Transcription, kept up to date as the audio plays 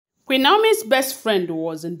Queen Naomi's best friend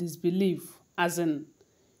was in disbelief, as in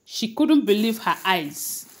she couldn't believe her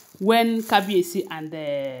eyes when Kabiyesi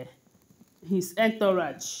and his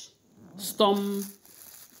entourage stormed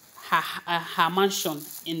her mansion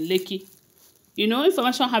in Lekki. You know,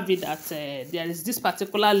 information have it that there is this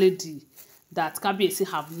particular lady that Kabiyesi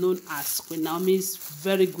have known as Queen Naomi's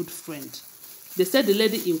very good friend. They said the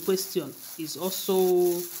lady in question is also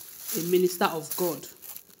a minister of God,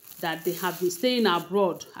 that they have been staying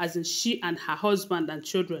abroad, as in she and her husband and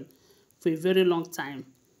children, for a very long time.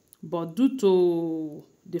 But due to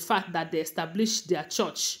the fact that they established their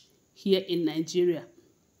church here in Nigeria,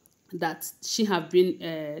 that she have been,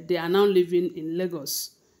 they are now living in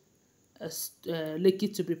Lagos,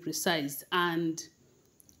 Lekki to be precise. And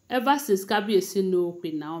ever since Kabiyesi know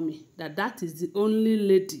Queen Naomi, that is the only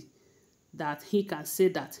lady that he can say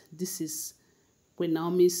that this is Queen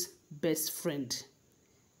Naomi's best friend.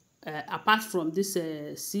 Apart from this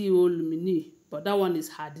CEO Lumini, but that one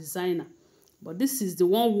is her designer. But this is the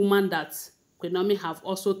one woman that Queen Naomi have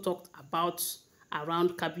also talked about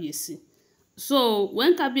around Kabiyesi. So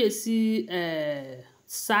when Kabiyesi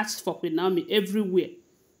searched for Queen Naomi everywhere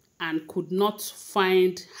and could not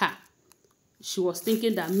find her, she was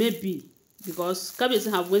thinking that maybe because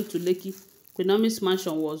Kabiyesi have went to Lekki, Queen Naomi's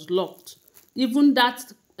mansion was locked. Even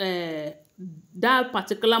that that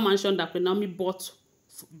particular mansion that Queen Naomi bought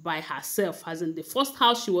by herself, as in the first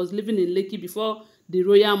house she was living in Lekki before the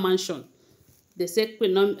royal mansion, they say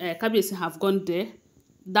Queen Naomi, Kabiyesi have gone there.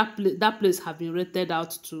 That place have been rented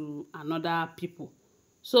out to another people.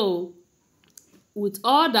 So with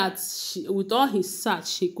all his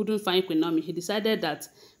search, he couldn't find Queen Naomi. He decided that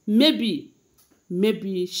maybe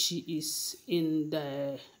she is in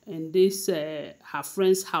this her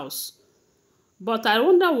friend's house. But I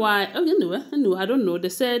wonder why. Oh, anyway, I don't know. They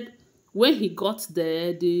said when he got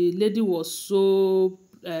there, the lady was so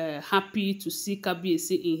happy to see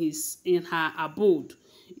Kabiyesi in her abode.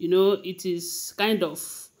 You know, it is kind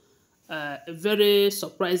of a very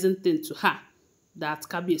surprising thing to her that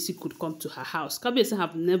Kabiyesi could come to her house. Kabiyesi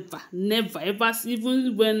have never ever,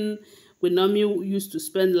 even when Naomi used to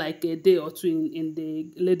spend like a day or two in the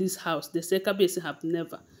lady's house, they say Kabiyesi have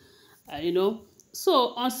never, you know.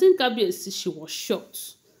 So on seeing Kabiyesi, she was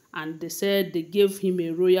shocked, and they said they gave him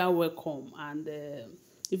a royal welcome, and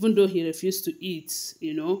even though he refused to eat,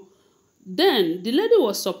 you know. Then the lady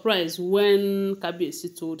was surprised when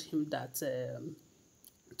Kabiyesi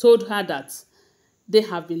told her that they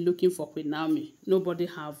have been looking for Queen Naomi. Nobody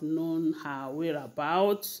have known her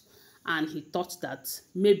whereabouts, and he thought that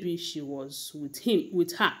maybe she was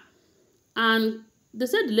with her. And they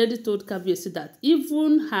said the lady told Kabiyesi that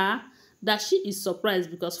even her, that she is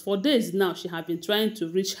surprised because for days now she have been trying to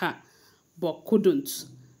reach her but couldn't.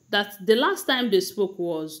 That the last time they spoke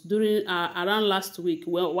was during around last week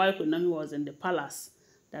while Queen Naomi was in the palace.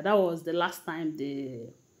 That was the last time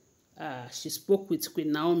she spoke with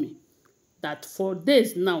Queen Naomi. That for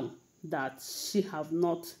days now that she have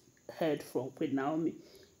not heard from Queen Naomi.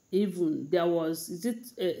 Even there was,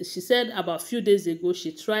 she said about a few days ago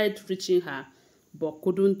she tried reaching her but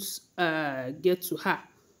couldn't get to her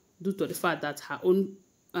due to the fact that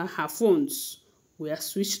her phones were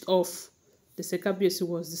switched off. The Kabiyesi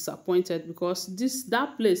was disappointed because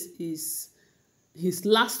that place is his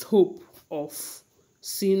last hope of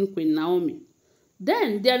seeing Queen Naomi.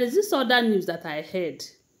 Then there is this other news that I heard.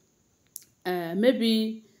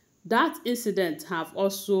 Maybe that incident have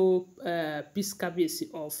also pissed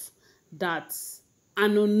Kabiyesi off, that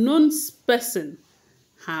an unknown person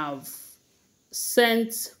have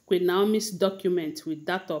sent Queen Naomi's document with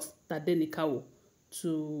that of Tadenikawo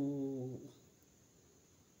to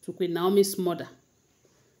Queen Naomi's mother,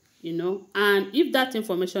 you know. And if that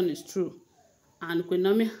information is true, and Queen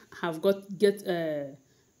Naomi have gotten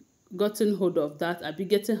hold of that, I'll be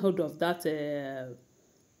getting hold of that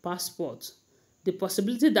passport, the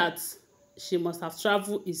possibility that she must have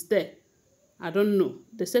traveled is there. I don't know.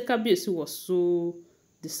 The Kabiyesi was so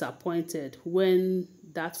disappointed when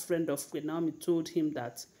that friend of Queen Naomi told him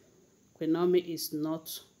that Queen Naomi is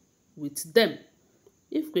not with them.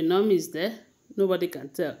 If Queen Naomi is there, nobody can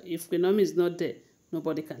tell. If Queen Naomi is not there,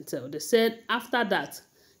 nobody can tell. They said after that,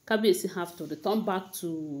 Kabiyesi have to return back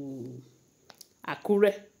to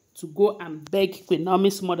Akure to go and beg Queen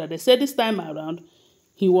Naomi's mother. They said this time around,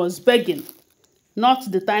 he was begging.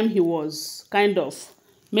 Not the time he was kind of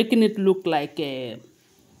making it look like he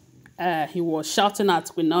was shouting at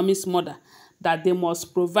Queen Naomi's mother that they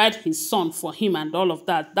must provide his son for him and all of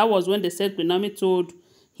that. That was when they said Queen Naomi told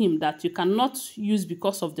him that you cannot use,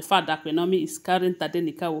 because of the fact that Queen Naomi is carrying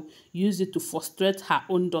Tadenikawo, use it to frustrate her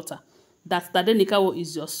own daughter. that Tadenikawo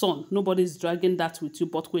is your son. Nobody is dragging that with you.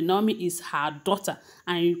 But Queen Naomi is her daughter,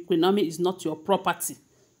 and Queen Naomi is not your property.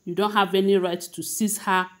 You don't have any right to seize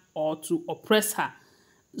her or to oppress her.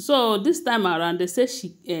 So this time around, they say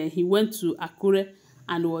he went to Akure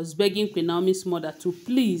and was begging Queen Naomi's mother to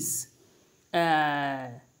please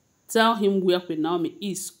tell him where Queen Naomi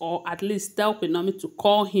is, or at least tell Queen Naomi to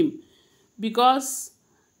call him, because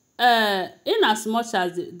in as much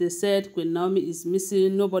as they said Queen Naomi is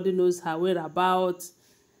missing, nobody knows her whereabouts,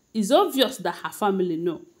 it's obvious that her family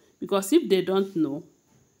know, because if they don't know,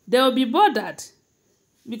 they will be bothered.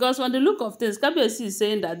 Because on the look of things, Kabiyesi is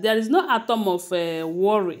saying that there is no atom of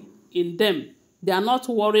worry in them. They are not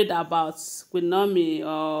worried about Queen Naomi,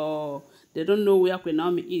 or they don't know where Queen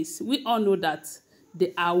Naomi is. We all know that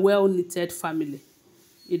they are well-knitted family.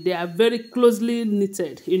 They are very closely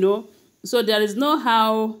knitted, you know. So there is no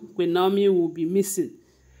how Queen Naomi will be missing.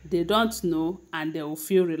 They don't know, and they will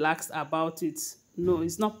feel relaxed about it. No,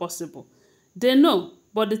 it's not possible. They know,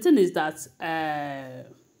 but the thing is that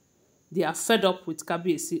they are fed up with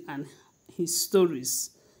Kabiyesi and his stories,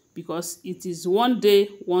 because it is one day,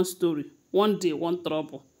 one story, one day, one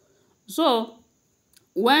trouble. So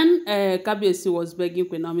when Kabiyesi was begging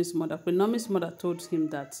Queen Naomi's mother told him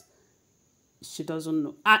that she doesn't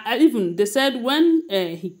know. Even they said when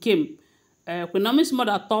he came, Queen Naomi's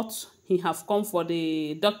mother thought he have come for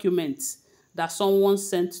the documents that someone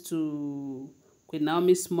sent to Queen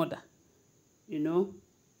Naomi's mother, you know.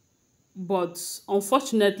 But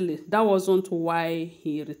unfortunately, that wasn't why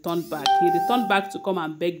he returned back. He returned back to come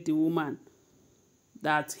and beg the woman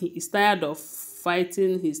that he is tired of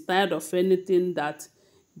fighting, he's tired of anything, that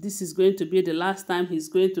this is going to be the last time he's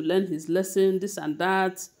going to learn his lesson, this and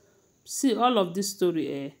that. See, all of this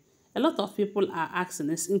story, a lot of people are asking,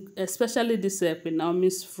 especially this Queen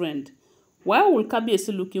Naomi's friend, why will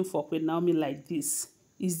Kabiyesi looking for Queen Naomi like this?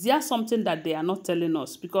 Is there something that they are not telling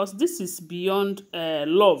us? Because this is beyond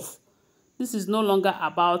love. This is no longer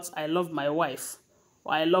about I love my wife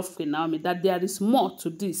or I love Queen Naomi, that there is more to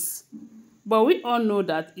this. But we all know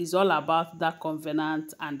that it's all about that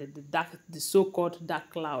covenant and the so-called dark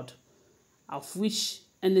cloud, of which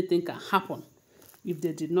anything can happen if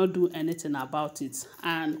they did not do anything about it.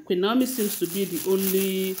 And Queen Naomi seems to be the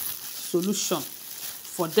only solution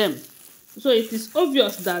for them. So it is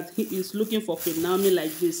obvious that he is looking for Queen Naomi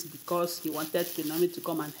like this because he wanted Queen Naomi to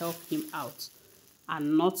come and help him out,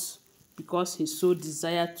 and not because he so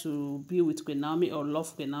desired to be with Queen Naomi or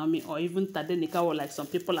love Queen Naomi, or even Tadenikawo, like some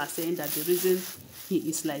people are saying that the reason he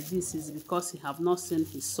is like this is because he have not seen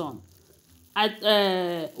his son.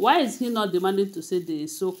 Why is he not demanding to see the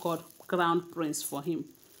so-called crown prince for him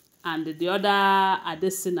and the other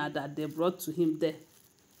Adesina that they brought to him there?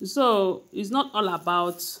 So it's not all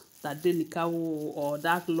about Tadenikawo or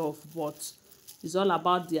that love, but it's all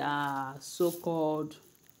about their so-called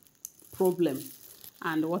problem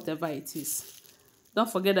and whatever it is.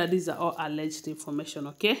 Don't forget that these are all alleged information,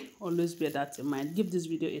 okay? Always bear that in mind. Give this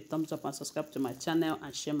video a thumbs up and subscribe to my channel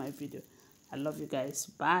and share my video. I love you guys.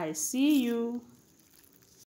 Bye. See you.